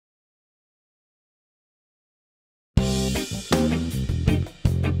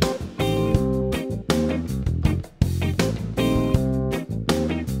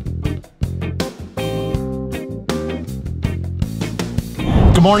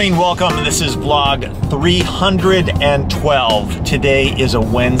Good morning, welcome. This is vlog 312. Today is a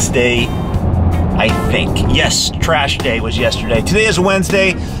Wednesday, I think. Yes, trash day was yesterday. Today is a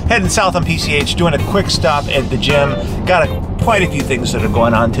Wednesday, heading south on PCH, doing a quick stop at the gym. Got quite a few things that are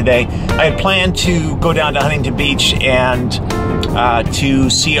going on today. I had planned to go down to Huntington Beach and to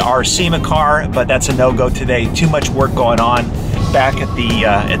see our SEMA car, but that's a no-go today. Too much work going on back at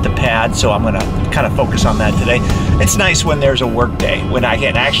the pad, so I'm gonna kind of focus on that today. It's nice when there's a work day, when I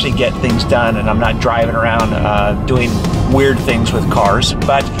can actually get things done and I'm not driving around doing weird things with cars.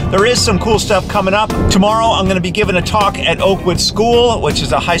 But there is some cool stuff coming up. Tomorrow I'm gonna be giving a talk at Oakwood School, which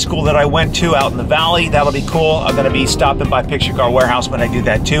is a high school that I went to out in the valley. That'll be cool. I'm gonna be stopping by Picture Car Warehouse when I do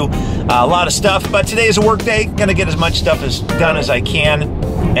that too. A lot of stuff, but today is a work day. Gonna get as much stuff done as I can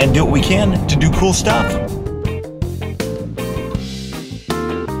and do what we can to do cool stuff.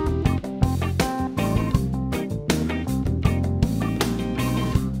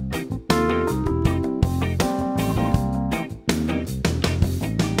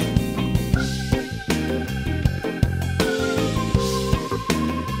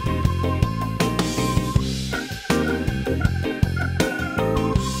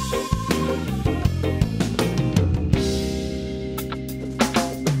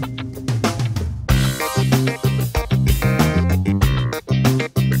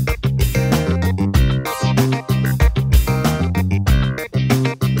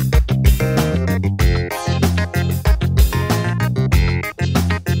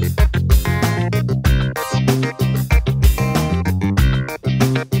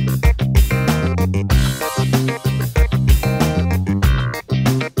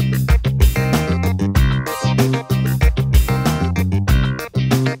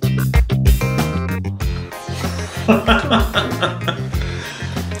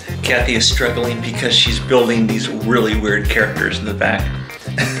 Kathy is struggling because she's building these really weird characters in the back.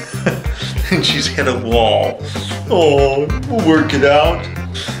 And she's hit a wall. Oh, we'll work it out.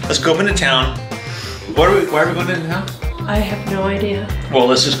 Let's go up into town. Why are we going into town? I have no idea. Well,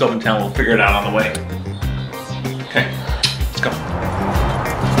 let's just go up into town. We'll figure it out on the way. Okay, let's go.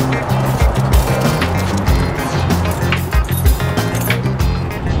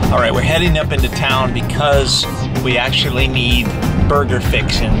 All right, we're heading up into town because we actually need burger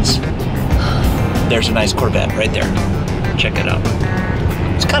fixins. There's a nice Corvette right there. Check it out.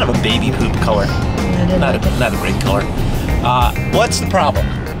 It's kind of a baby poop color. Not a great color. What's the problem?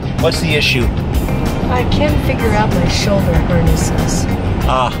 What's the issue? I can't figure out my shoulder harnesses.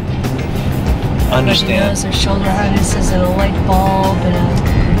 Understand. There's shoulder harnesses and a light bulb and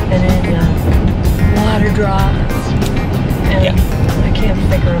then a ladder drop. And yeah. I can't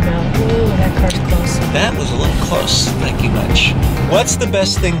figure them out. Ooh, that car's close. That was a little close. Thank you much. What's the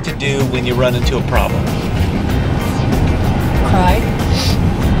best thing to do when you run into a problem? Cry.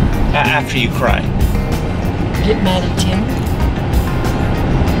 After you cry. Get mad at Tim.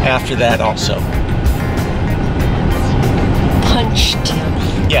 After that also. Punch Tim.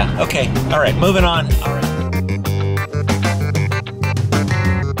 Yeah, okay. All right, moving on. All right.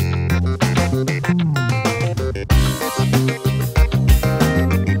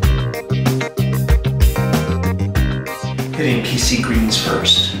 Hitting PC Greens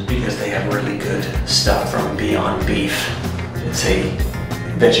first because they have really good stuff from Beyond Beef. It's a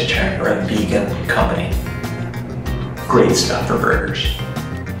vegetarian or a vegan company. Great stuff for burgers.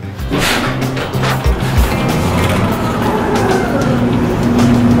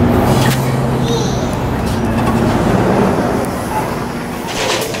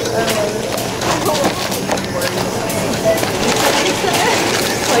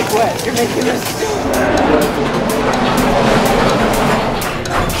 Like what? You're making this.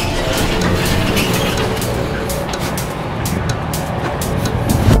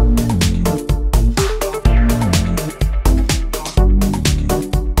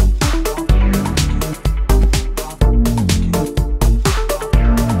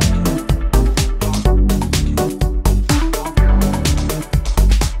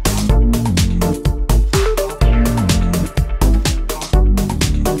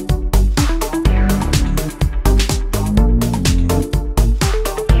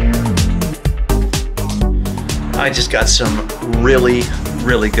 I just got some really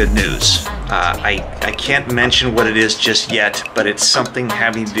good news. I can't mention what it is just yet, but it's something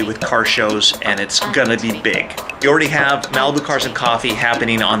having to do with car shows, and it's gonna be big. We already have Malibu Cars and Coffee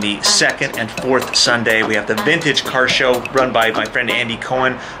happening on the 2nd and 4th Sunday. We have the Vintage Car Show run by my friend Andy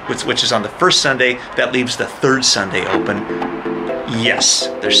Cohen, which is on the 1st Sunday. That leaves the 3rd Sunday open. Yes,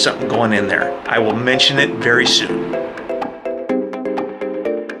 there's something going in there. I will mention it very soon.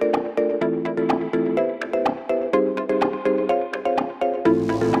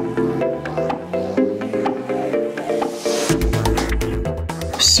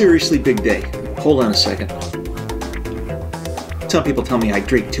 seriously big day. Hold on a second. Some people tell me I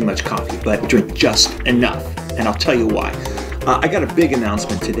drink too much coffee, but I drink just enough, and I'll tell you why. I got a big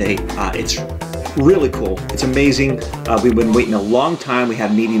announcement today. It's really cool. It's amazing. We've been waiting a long time. We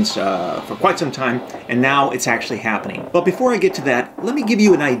had meetings for quite some time, and now it's actually happening. But before I get to that, let me give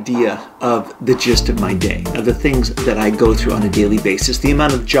you an idea of the gist of my day, of the things that I go through on a daily basis, the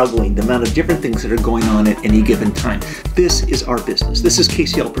amount of juggling, the amount of different things that are going on at any given time. This is our business. This is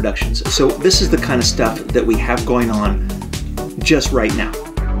KCL Productions. So this is the kind of stuff that we have going on just right now.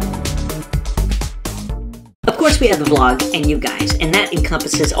 Of course, we have the vlog and you guys, and that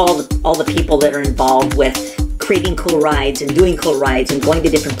encompasses all the people that are involved with creating cool rides and doing cool rides and going to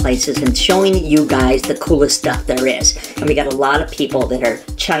different places and showing you guys the coolest stuff there is. And we got a lot of people that are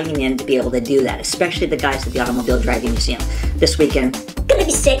chiming in to be able to do that, especially the guys at the Automobile Driving Museum this weekend. Gonna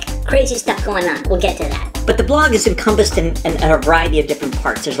be sick, crazy stuff going on. We'll get to that. But the blog is encompassed in a variety of different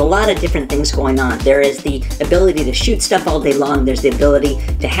parts. There's a lot of different things going on. There is the ability to shoot stuff all day long. There's the ability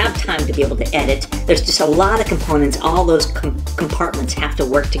to have time to be able to edit. There's just a lot of components. All those compartments have to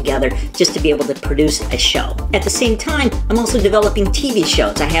work together just to be able to produce a show. At the same time, I'm also developing TV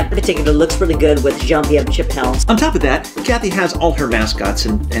shows. I have a particular looks really good with Jean-Pierre Chappelle. On top of that, Kathy has all her mascots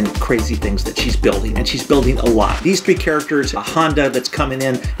and crazy things that she's building, and she's building a lot. These three characters, a Honda that's coming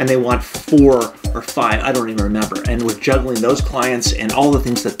in, and they want 4 or 5, I don't even remember, and we're juggling those clients and all the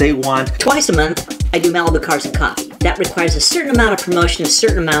things that they want. Twice a month, I do Malibu Cars and Coffee. That requires a certain amount of promotion, a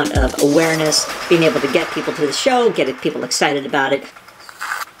certain amount of awareness, being able to get people to the show, get people excited about it.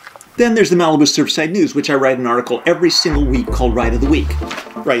 Then there's the Malibu Surfside News, which I write an article every single week called Ride of the Week,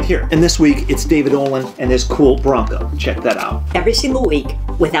 right here. And this week, it's David Olin and his cool Bronco. Check that out. Every single week,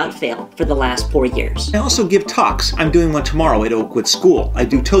 without fail, for the last 4 years. I also give talks. I'm doing one tomorrow at Oakwood School. I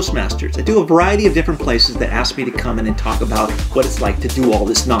do Toastmasters. I do a variety of different places that ask me to come in and talk about what it's like to do all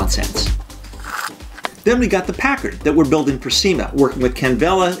this nonsense. Then we got the Packard that we're building for SEMA, working with Ken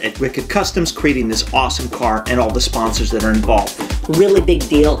Vella at Wicked Customs, creating this awesome car and all the sponsors that are involved. Really big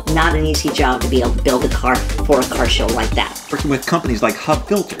deal, not an easy job to be able to build a car for a car show like that. Working with companies like Hub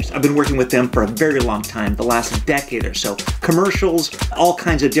Filters. I've been working with them for a very long time, the last decade or so. Commercials, all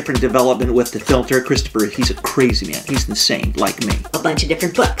kinds of different development with the filter. Christopher, he's a crazy man. He's insane, like me. A bunch of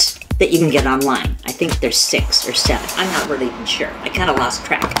different books that you can get online. I think there's 6 or 7. I'm not really even sure. I kind of lost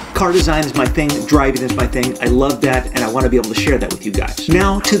track. Car design is my thing, driving is my thing. I love that, and I want to be able to share that with you guys.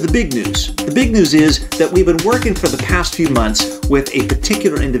 Now to the big news. The big news is that we've been working for the past few months with a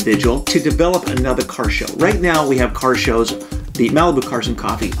particular individual to develop another car show. Right now we have car shows, the Malibu Cars and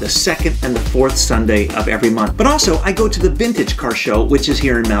Coffee, the 2nd and the 4th Sunday of every month. But also, I go to the Vintage Car Show, which is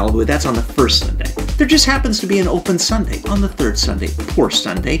here in Malibu. That's on the 1st Sunday. There just happens to be an open Sunday on the 3rd Sunday. Poor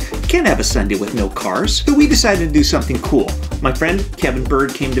Sunday. Can't have a Sunday with no cars. So we decided to do something cool. My friend Kevin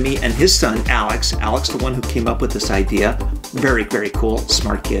Bird came to me, and his son Alex, the one who came up with this idea, very, very cool,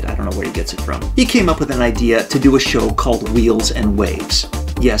 smart kid, I don't know where he gets it from. He came up with an idea to do a show called Wheels and Waves.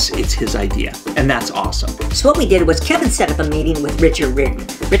 Yes, it's his idea, and that's awesome. So what we did was Kevin set up a meeting with Richard Riordan.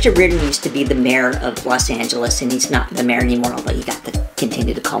 Richard Riordan used to be the mayor of Los Angeles, and he's not the mayor anymore, although you got to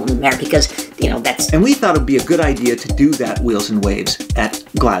continue to call him the mayor because, you know, that's... And we thought it would be a good idea to do that Wheels and Waves at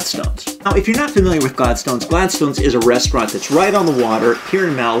Gladstone's. Now, if you're not familiar with Gladstone's, Gladstone's is a restaurant that's right on the water here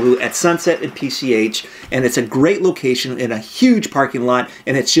in Malibu at Sunset and PCH, and it's a great location in a huge parking lot,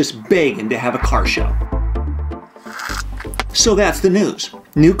 and it's just begging to have a car show. So that's the news.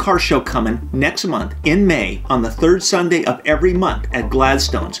 New car show coming next month in May on the 3rd Sunday of every month at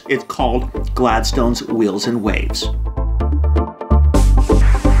Gladstone's. It's called Gladstone's Wheels and Waves.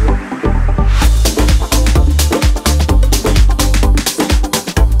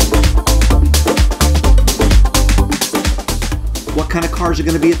 What kind of cars are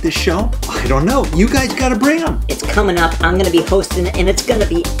going to be at this show? I don't know. You guys got to bring them. It's coming up. I'm going to be hosting it, and it's going to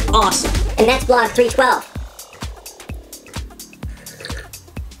be awesome. And that's Blog 312.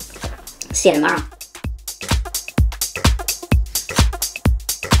 See you tomorrow.